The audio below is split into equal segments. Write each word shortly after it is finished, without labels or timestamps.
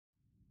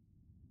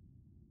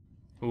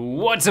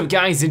What's up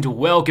guys, and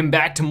welcome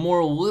back to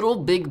more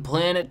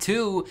LittleBigPlanet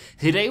 2.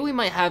 Today we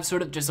might have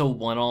sort of just a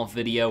one-off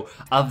video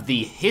of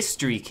the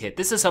history kit.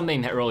 This is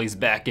something that released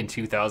back in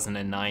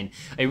 2009.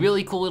 A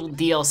really cool little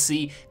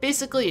DLC.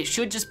 Basically it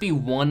should just be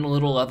one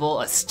little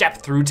level, a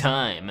step through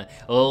time.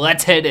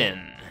 Let's head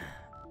in.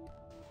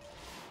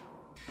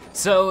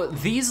 So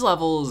these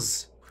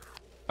levels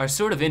are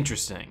sort of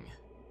interesting.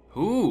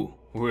 Ooh.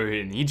 We're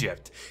in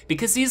Egypt.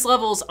 Because these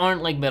levels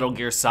aren't like Metal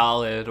Gear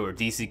Solid or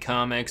DC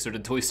Comics or the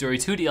Toy Story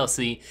 2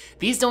 DLC.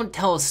 These don't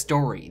tell a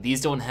story.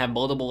 These don't have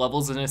multiple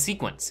levels in a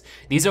sequence.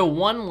 These are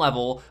one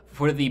level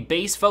for the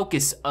base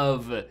focus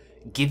of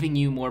giving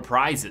you more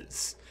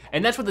prizes.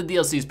 And that's what the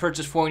DLC is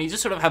purchased for, and you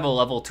just sort of have a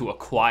level to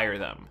acquire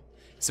them.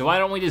 So why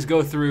don't we just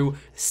go through,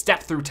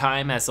 step through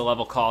time as the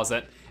level calls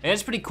it. And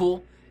it's pretty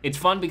cool. It's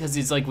fun because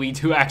it's like we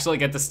do actually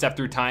get to step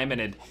through time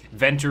and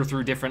adventure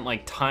through different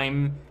like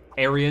time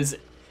areas.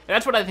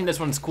 That's what I think this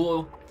one's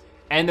cool.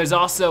 And there's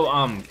also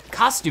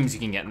costumes you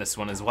can get in this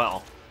one as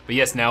well. But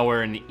yes, now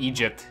we're in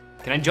Egypt.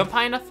 Can I jump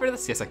high enough for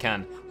this? Yes, I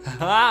can.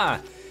 Haha!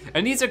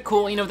 And these are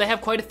cool, you know, they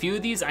have quite a few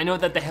of these. I know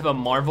that they have a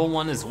Marvel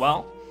one as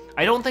well.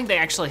 I don't think they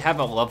actually have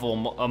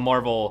a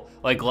Marvel,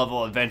 like,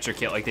 level adventure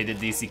kit like they did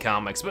DC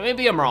Comics, but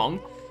maybe I'm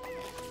wrong.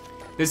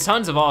 There's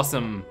tons of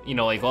awesome, you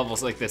know, like,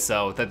 levels like this,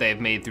 though, that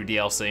they've made through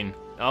DLC.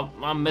 Oh,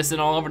 I'm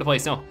missing all over the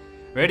place. No.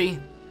 Ready?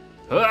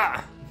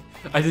 Ah!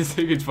 I just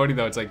think it's funny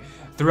though, it's like,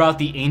 throughout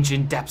the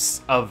ancient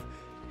depths of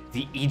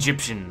the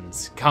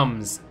Egyptians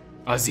comes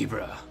a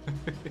zebra.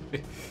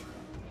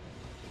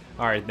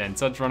 All right then,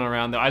 so let's run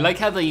around though. I like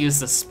how they use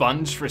the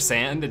sponge for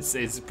sand,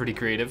 it's pretty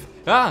creative.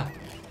 Ah,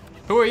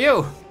 who are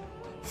you?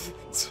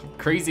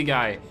 Crazy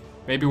guy.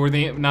 Maybe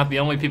we're not the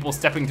only people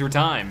stepping through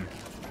time.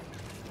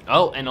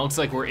 Oh, and it looks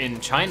like we're in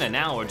China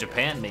now, or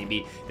Japan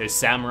maybe. There's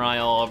samurai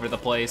all over the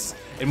place.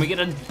 And we get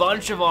a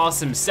bunch of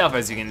awesome stuff,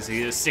 as you can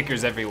see, there's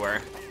stickers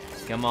everywhere.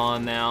 Come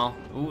on now.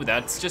 Ooh,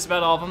 that's just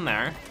about all of them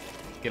there.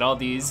 Get all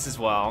these as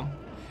well.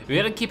 We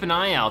gotta keep an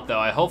eye out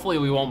though. Hopefully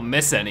we won't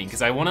miss any,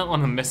 because I wouldn't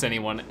want to miss any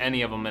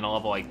of them in a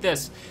level like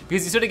this,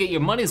 because you sort of get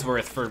your money's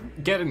worth for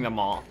getting them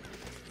all.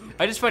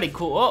 I just find it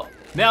cool. Oh,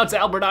 now it's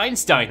Albert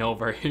Einstein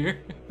over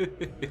here.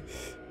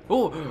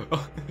 Ooh,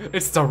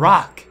 it's the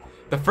Rock.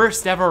 The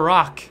first ever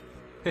Rock.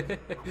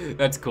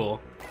 That's cool.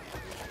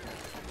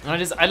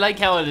 I like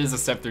how it is a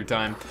step through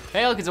time.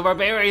 Hey look, it's a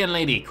barbarian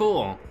lady,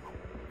 cool.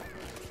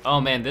 Oh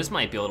man, this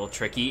might be a little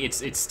tricky.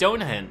 It's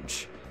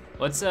Stonehenge.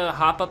 Let's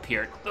hop up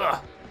here.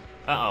 Ugh.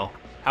 Uh-oh,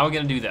 how are we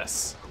gonna do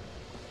this?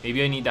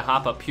 Maybe I need to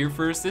hop up here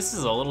first. This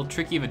is a little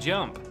tricky of a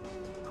jump.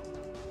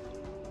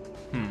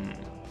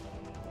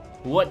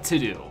 What to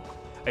do?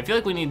 I feel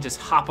like we need to just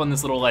hop on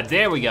this little ledge.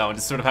 There we go, and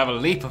just sort of have a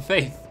leap of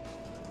faith.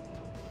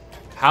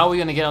 How are we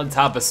gonna get on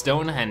top of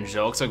Stonehenge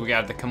though? Looks like we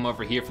gotta have to come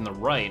over here from the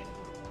right.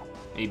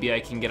 Maybe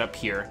I can get up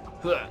here.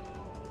 Ugh.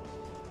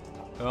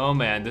 Oh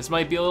man, this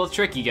might be a little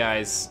tricky,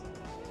 guys.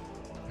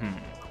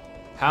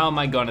 How am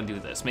I gonna do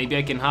this? Maybe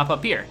I can hop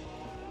up here.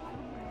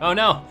 Oh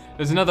no,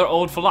 there's another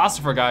old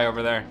philosopher guy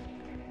over there.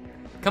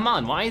 Come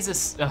on, why is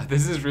this?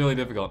 This is really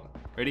difficult.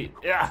 Ready?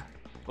 Yeah.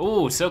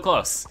 Oh, so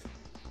close.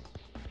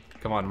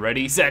 Come on,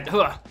 ready, set.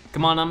 Huh.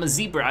 Come on, I'm a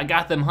zebra. I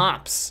got them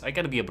hops. I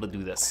gotta be able to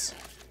do this.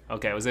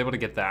 Okay, I was able to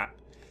get that.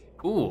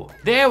 Ooh,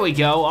 there we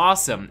go,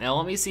 awesome. Now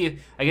let me see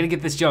if I gotta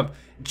get this jump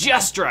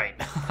just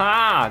right.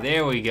 Ha,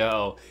 there we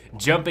go.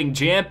 Jumping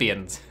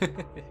champions.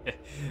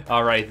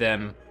 All right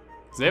then.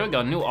 So there we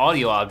go, new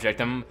audio object.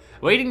 I'm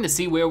waiting to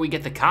see where we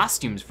get the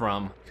costumes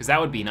from, because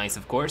that would be nice,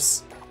 of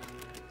course.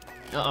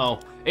 Uh-oh,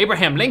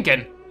 Abraham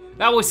Lincoln?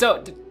 That was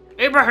so,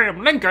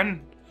 Abraham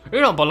Lincoln? You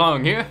don't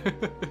belong here.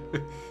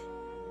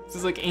 This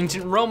is like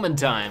ancient Roman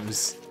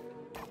times.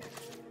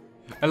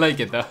 I like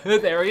it though.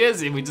 There he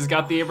is, we just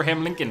got the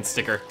Abraham Lincoln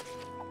sticker.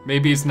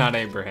 Maybe it's not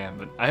Abraham,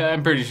 but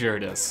I'm pretty sure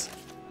it is.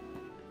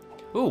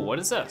 Ooh, what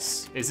is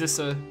this? Is this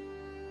a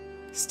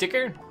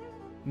sticker?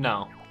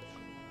 No.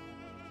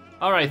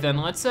 All right then,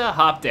 let's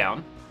hop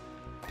down,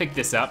 pick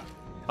this up.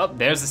 Oh,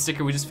 there's the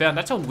sticker we just found.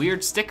 That's a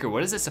weird sticker.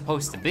 What is it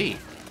supposed to be?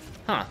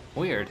 Huh,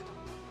 weird.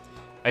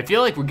 I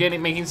feel like we're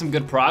making some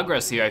good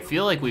progress here. I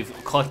feel like we've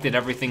collected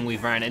everything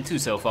we've ran into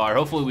so far.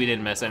 Hopefully we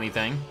didn't miss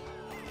anything.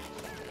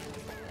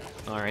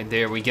 All right,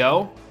 there we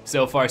go.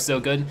 So far, so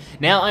good.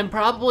 Now, I'm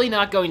probably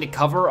not going to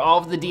cover all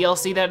of the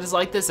DLC that is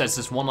like this. That's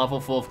just one level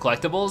full of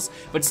collectibles.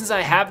 But since I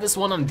have this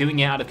one, I'm doing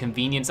it out of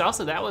convenience.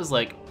 Also, that was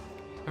like,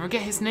 I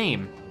forget his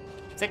name.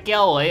 Is that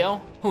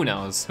Galileo? Who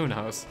knows? Who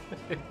knows?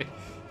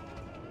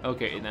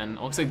 Okay, then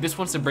looks like this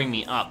wants to bring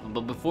me up.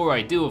 But before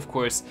I do, of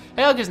course,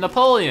 hey, look, it's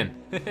Napoleon.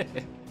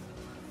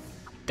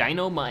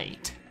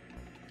 Dynamite.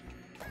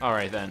 All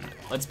right, then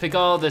let's pick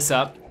all this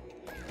up.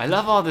 I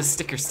love all this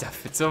sticker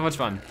stuff. It's so much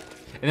fun.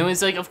 And then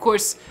it's like, of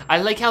course,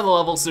 I like how the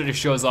level sort of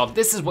shows off.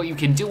 This is what you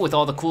can do with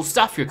all the cool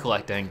stuff you're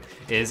collecting,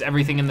 is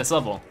everything in this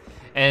level.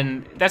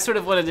 And that's sort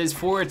of what it is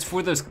for. It's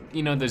for those,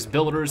 you know, those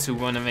builders who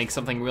want to make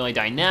something really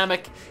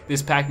dynamic.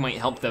 This pack might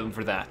help them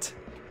for that.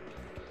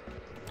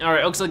 All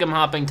right, looks like I'm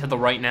hopping to the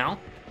right now.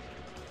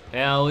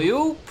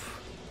 Alley-oop.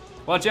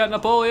 Watch out,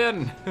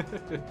 Napoleon.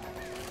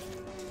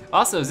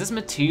 Also, is this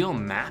material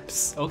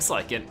maps? Looks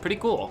like it, pretty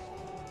cool.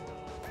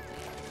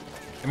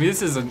 I mean,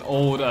 this is an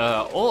old,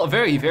 a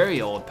very,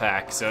 very old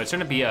pack, so it's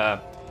gonna be,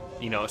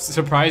 you know,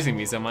 surprising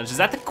me so much. Is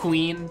that the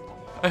Queen?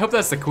 I hope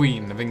that's the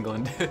Queen of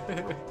England.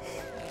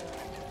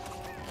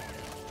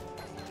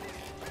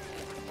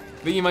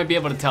 But you might be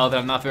able to tell that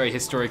I'm not very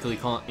historically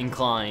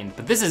inclined,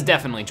 but this is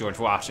definitely George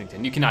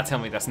Washington. You cannot tell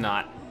me that's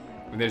not.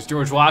 There's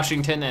George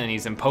Washington and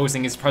he's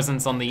imposing his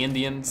presence on the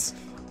Indians.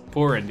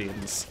 Poor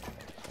Indians.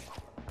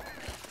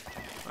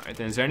 All right,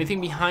 then is there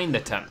anything behind the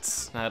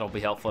tents? That'll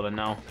be helpful to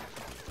know.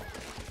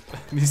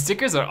 These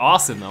stickers are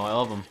awesome though, I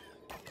love them.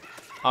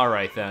 All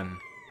right then,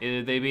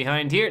 are they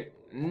behind here?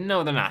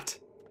 No, they're not.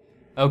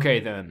 Okay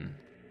then.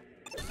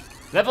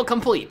 Level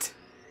complete.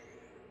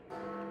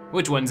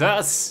 Which one's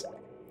us?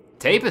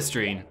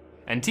 Tapestry,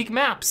 antique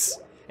maps,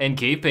 and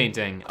cave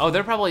painting. Oh,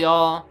 they're probably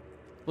all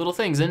little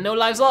things, and no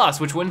lives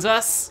lost. Which one's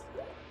us?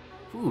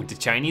 Ooh, the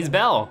Chinese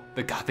bell,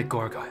 the Gothic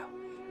gargoyle,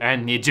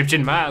 and the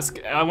Egyptian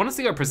mask. I want to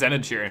see our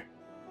percentage here.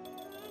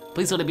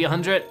 Please let it be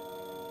 100.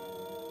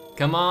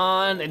 Come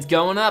on, it's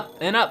going up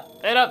and up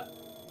and up.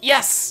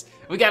 Yes,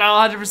 we got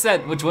all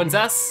 100%. Which one's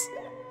us?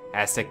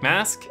 Aztec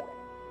mask,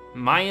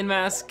 Mayan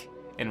mask,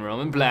 and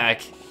Roman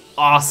black.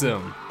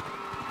 Awesome.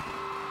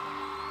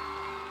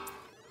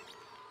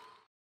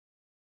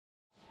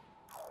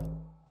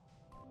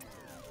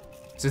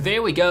 So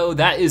there we go,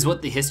 that is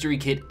what the history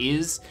kit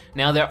is.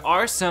 Now there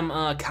are some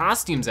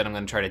costumes that I'm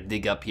gonna try to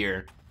dig up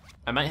here.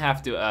 I might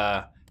have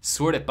to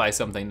sort it by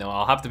something though,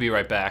 I'll have to be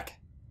right back.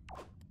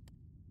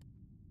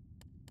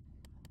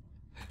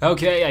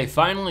 Okay, I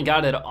finally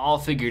got it all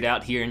figured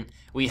out here.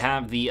 We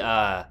have the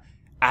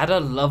Ada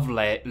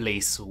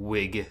Lovelace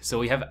wig. So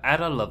we have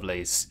Ada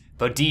Lovelace,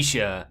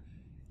 Boadicea,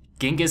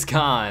 Genghis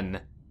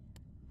Khan,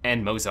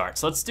 and Mozart.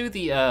 So let's do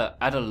the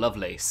Ada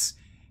Lovelace.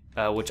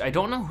 Which I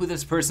don't know who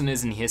this person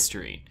is in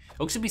history. It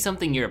looks to be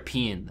something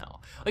European though.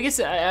 Like I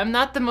said, I'm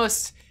not the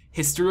most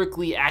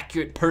historically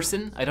accurate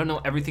person. I don't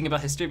know everything about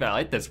history, but I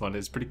like this one,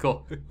 it's pretty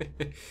cool.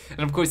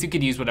 And of course you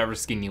could use whatever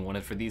skin you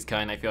wanted for these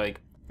kind. I feel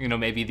like, you know,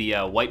 maybe the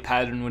white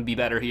pattern would be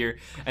better here.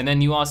 And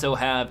then you also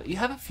have,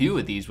 a few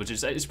of these, which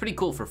is pretty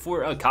cool. For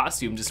 4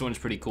 costumes, this one's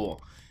pretty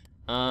cool.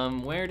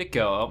 Where'd it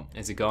go? Oh,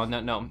 is it gone?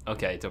 No,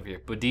 okay, it's over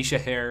here.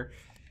 Boadicea hair,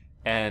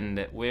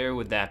 and where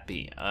would that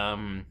be?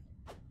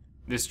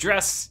 This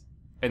dress,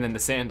 and then the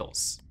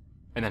sandals,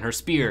 and then her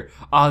spear.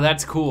 Oh,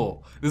 that's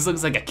cool. This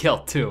looks like a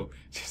kilt too.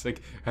 She's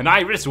like an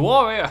Irish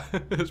warrior.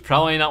 It's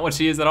probably not what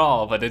she is at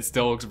all, but it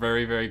still looks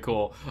very, very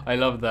cool. I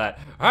love that.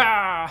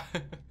 Ah!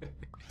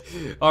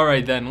 All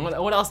right then,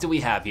 what else do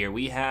we have here?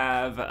 We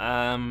have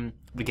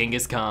the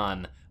Genghis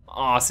Khan.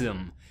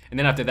 Awesome. And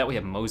then after that we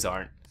have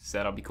Mozart, so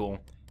that'll be cool.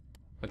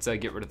 Let's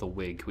get rid of the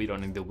wig. We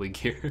don't need the wig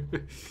here.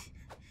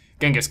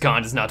 Genghis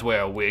Khan does not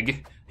wear a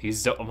wig.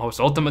 He's the most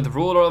ultimate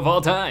ruler of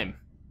all time.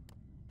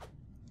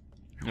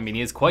 I mean,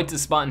 he has quite the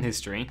spot in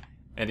history,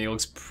 and he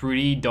looks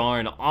pretty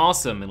darn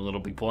awesome in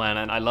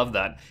LittleBigPlanet. I love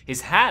that.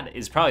 His hat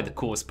is probably the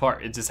coolest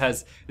part. It just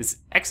has this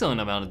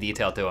excellent amount of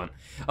detail to him.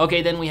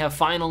 Okay, then we have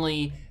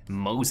finally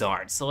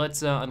Mozart. So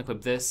let's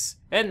unequip this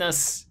and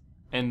this,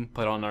 and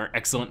put on our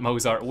excellent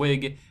Mozart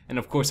wig, and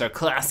of course our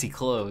classy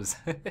clothes.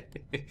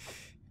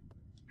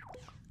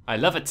 I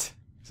love it.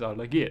 So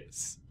like,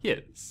 yes,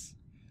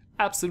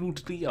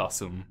 absolutely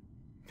awesome.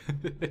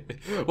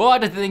 Well,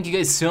 I'd like to thank you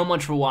guys so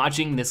much for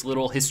watching this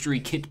little history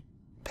kit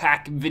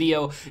pack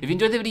video. If you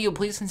enjoyed the video,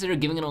 please consider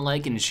giving it a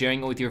like and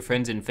sharing it with your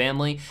friends and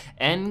family,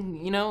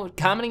 and, you know,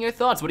 commenting your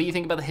thoughts. What do you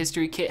think about the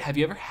history kit? Have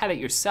you ever had it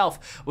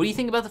yourself? What do you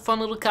think about the fun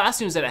little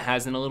costumes that it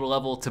has and a little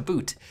level to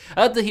boot?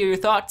 I'd love to hear your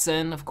thoughts,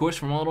 and of course,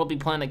 for more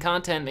LittleBigPlanet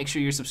content, make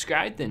sure you're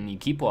subscribed and you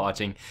keep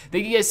watching.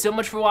 Thank you guys so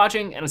much for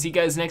watching, and I'll see you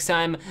guys next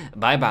time.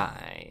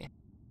 Bye-bye.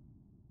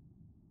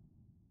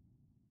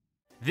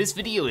 This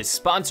video is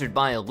sponsored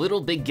by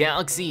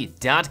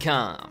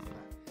LittleBigGalaxy.com,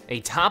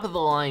 a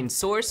top-of-the-line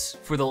source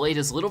for the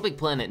latest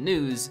LittleBigPlanet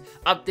news,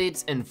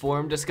 updates, and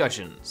forum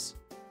discussions.